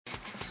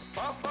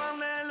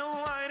Պահպանելու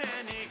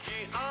այրենիքի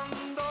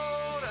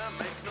անդորը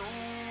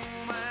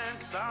մեկնում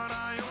ենք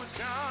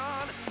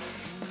սարայության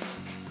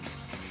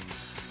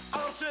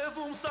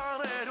Արջևում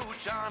սարեր ու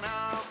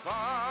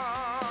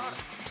ճանապարհ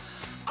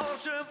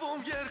Արջևում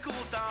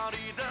 2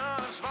 տարի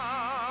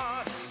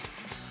դժվար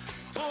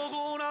Թող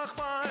ուրախ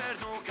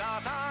պահերն ու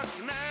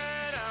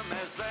կատակները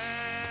մեզ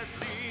հետ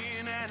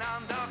լինեն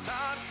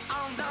անդադար,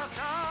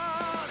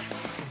 անդադար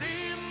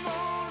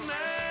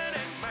Զինվորներ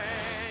ենք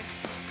մենք,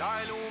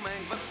 կայլում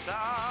ենք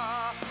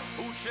վստահ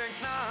ու չենք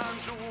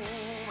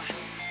նահանջում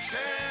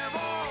Չէ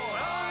որ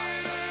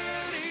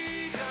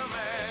այրենիքը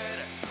մեր,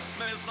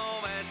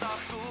 մեզնով է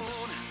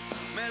ծաղկուն,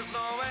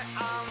 մեզնով է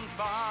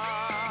անվար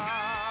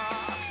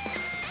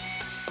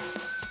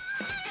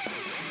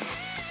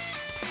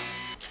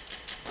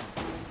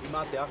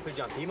Դիմացի, աղբեր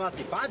ջան,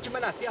 դիմացի, բան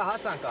չմնաց, տիա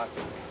հասանք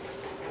արդեն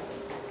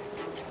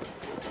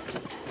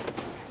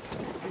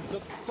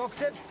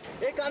Տոքսեբ,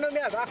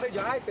 էկանոմիա, աղբեր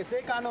ջան, այդպես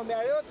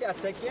էկանոմիայով, տիա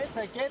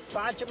ցեկետ,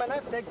 բան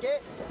չմնաց,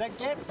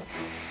 ցեկետ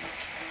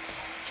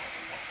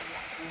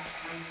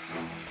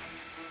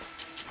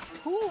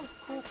Հու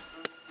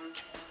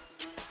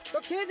Դո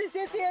քեզիս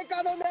էսի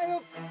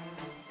էկանոմիայով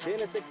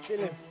Դենես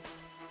եկցել եմ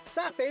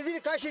Սաղ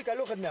պեզիրի կաշիր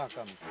կլուխդ մի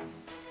ակամ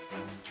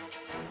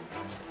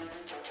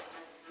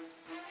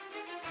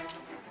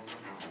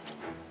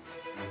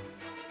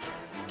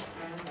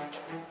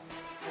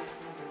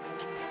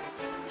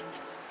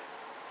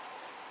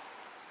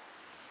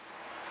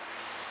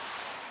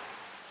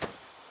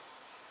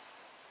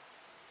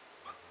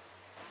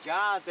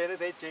Ջան, ծերը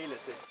դե չէի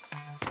լսել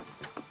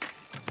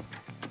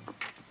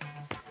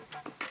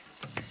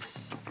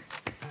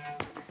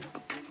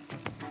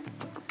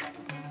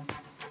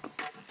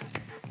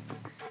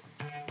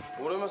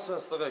Ուրեմն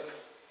սենց տղեք,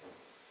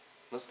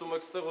 նստում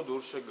եք ստեղ ու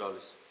դուրս չեք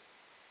գալիս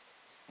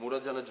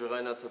Մուրադյանը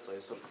ջղայնացած է,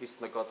 այսօր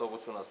խիստ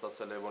նկատողություն ա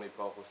ստացել Լևոնի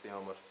փախուստի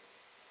համար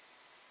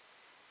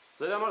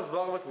Ձեր համար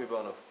զբաղվեք մի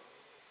բանով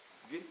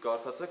Գիրք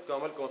կարդացեք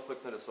կամ էլ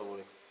կոնսպեկտները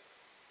սովորեք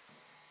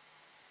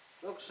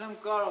Դոքս եմ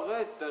կարող է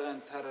այդ տեղ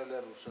ընթերել է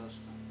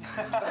Ռուսաստան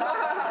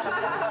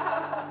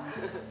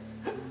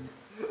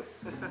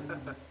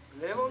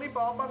Լևոնի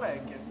պապան է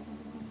եկել,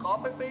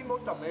 կապեպեի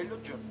մոտա, մելո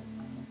ջան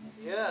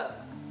Յա,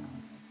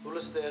 դու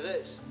լստեղ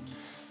ես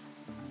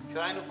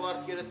Չայն ու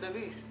պարտքերը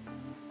տվիր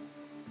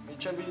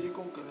Միջև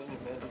իրիկում կլինի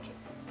մելո ջան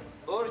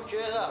Որ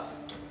չեղավ,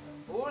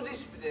 ուր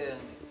դիս պիտի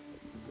եղնի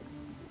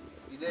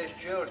Իդես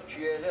չէ որ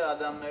չի եղե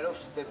ադամներով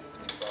ստեպ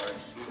պիտի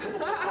պարես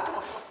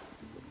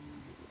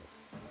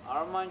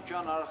Արման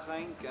ջան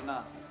արխային կնա,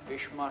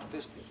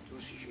 էշմարտեստից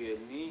դուրս չի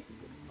ելնի,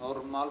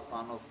 նորմալ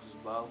պանով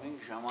կզբաղվենք,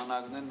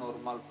 ժամանակն է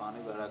նորմալ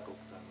պանի վերակ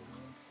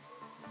օգտագործենք։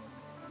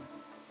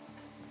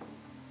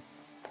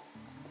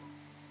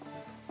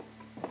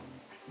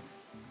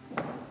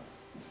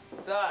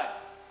 Դայ,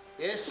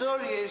 այսօր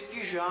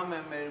երկի ժամ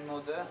է մեր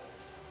մոդը,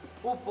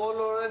 ու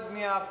բոլոր էդ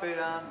մի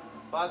ապերան,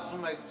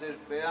 բացում եք ձեր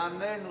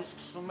պերաններն ու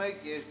սկսում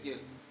եք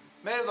երկել։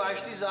 Մեր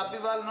վաշտի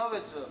զապիվալնով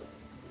է ծո։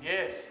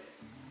 Ես։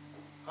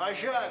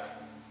 Խաշակ,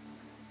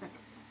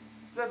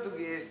 ծա դուք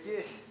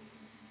երկես,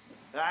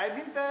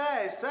 այդին տղա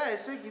ես,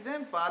 այսը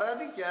գիտեմ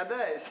պարադի կյադա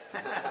ես,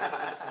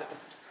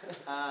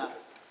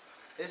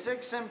 այսը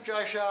կսեմ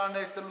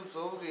ճաշարներ տնուց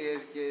ով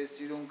կերկես,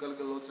 իրուն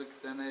կլգլոցը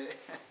կտենե,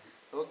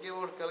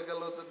 հոգևոր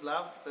կլգլոցը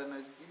լավ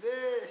կտենես,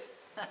 գիտես,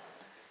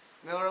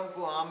 մի օրում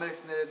կու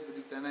համերքներդ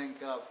բդի տնեն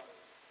կապ,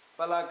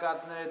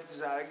 պլակատներդ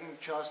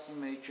կզարագինք չաստի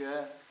մեջը,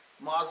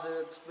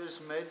 մազերդ սպես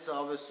մեծ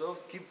ավեսով,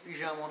 կիպ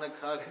պիժամոն եք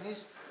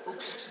հագնիս ու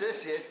կսկսես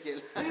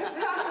երկել։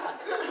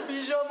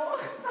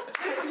 Պիժամոն,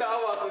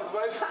 լավ ասեց,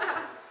 բայց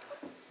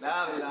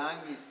Լավ իր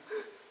հանգիստ,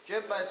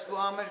 չէ բայց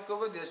կու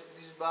համերքով էդ ես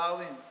պիտի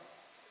զբաղվին,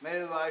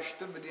 մեր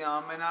վաշտը պիտի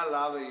ամենա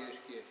լավ է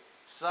երկեր,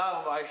 սաղ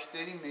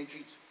վաշտերի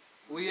մեջից,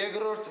 ու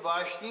երկրորդ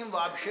վաշտին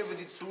վաբշե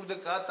պիտի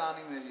ծուրդը կա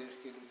տանի մեր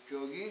երկելու,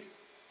 ճոգիր։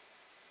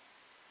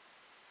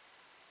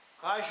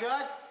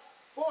 Խաշակ,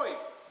 պոյ։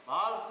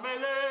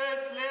 Բազմել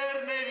ես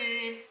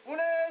լերներին,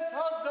 ունես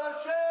 1000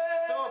 շեր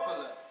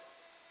Ստոպըլը,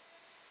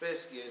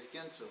 պեսկ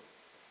երկենցո,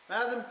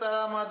 մադմ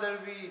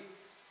տարամադրվի,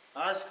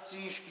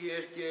 ասկցի իշկի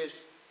երկես,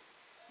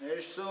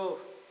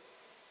 ներսով,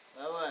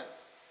 դավայ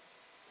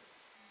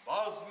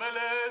Բազմել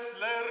ես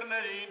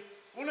լերներին,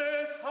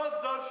 ունես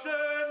 1000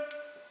 շեր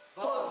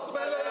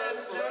Բազմել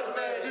ես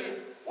լերներին,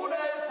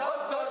 ունես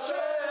 1000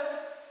 շեր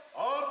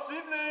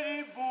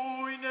Արծիվների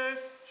բույն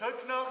ես,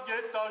 չկնաղ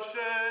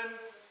գետաշեն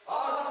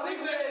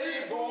Արծիվների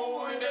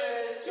բույն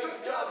ես,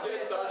 չկչավ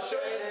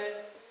գետաշեն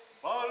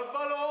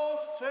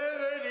Բարբարոս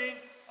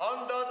ցեղերին,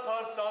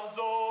 անդադար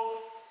սանձով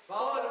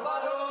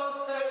Բարբարոս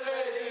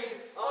ցեղերին,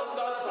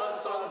 անդադար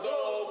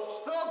սանձով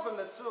Ստոպը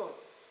լծո,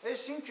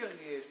 ես ինչ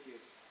եղգի երկեր,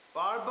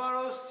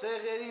 բարբարոս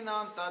ցեղերին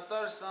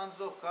անդադար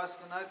սանձող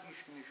կասկնակ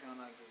իշկ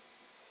նշանագի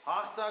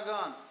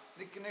Հաղթական,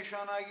 դիք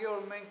նշանագի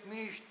որ մենք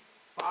միշտ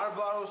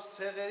բարբարոս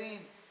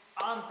ցեղերին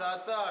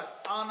անդադար,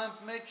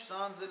 անընդմեջ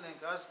սանձել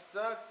ենք,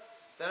 հասկցակ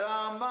Դրա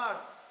համար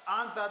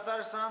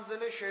անդադար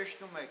սանձել է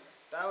շեշտում եք,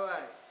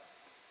 դավայ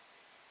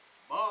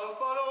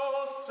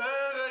Բարբարոս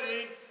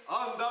ցեղերին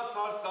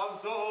անդադար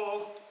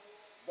սանձող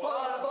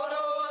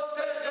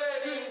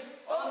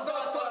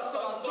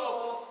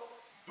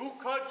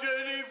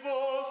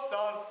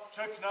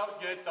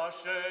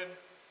գետաշեն,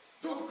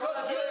 Դու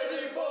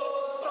քաջերի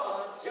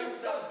բոստան,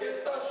 չգնալ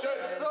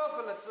գետաշեն։ Ստոպ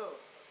լծո,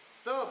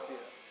 ստոպ է։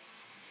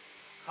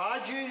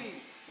 Քաջերի,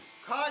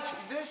 քաջ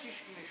գիտես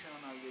իշք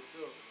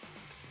նշանակեցո։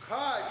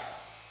 Քաջ,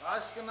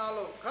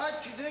 հասկնալով, քաջ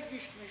գիտեք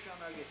իշք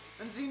նշանակե։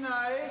 Ընձի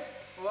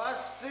նայեք ու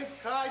ասկցեք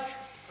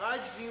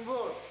քաջ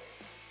զինվոր։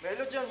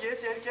 Մելո ջան,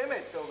 ես երկեմ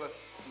այդ տողը։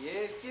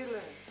 Երկել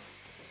է։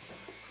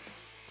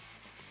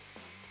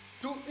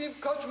 Դու իմ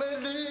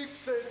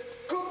քաջմելիքս է,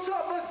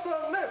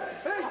 կուցավտան եմ,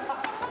 հեյ։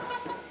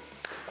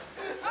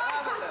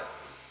 Աբլը։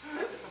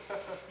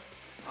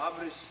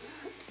 Աբրիս։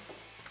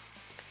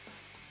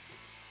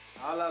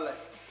 Հալալ է։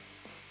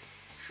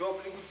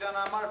 Շոպլիգության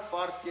համար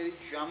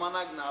պարտքերից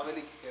ժամանակն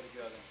ավելի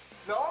կկրջալ են։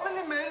 Լավ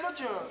էլի Մելո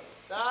ջան։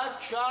 Так,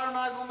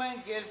 շարունակում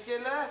ենք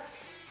երկելը։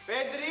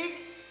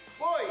 Պետրիկ,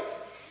 ոյ։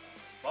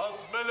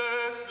 բազմել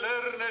ես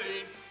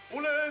լեռներին,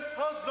 ունես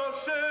հազար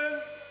շեն,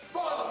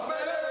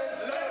 Բազմել ես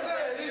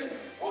լերներին,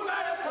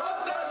 ունես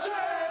հազար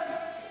շեն,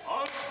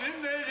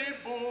 արծիվների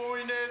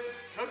բույն ես,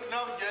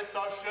 չկնաղ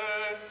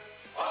գետաշեն,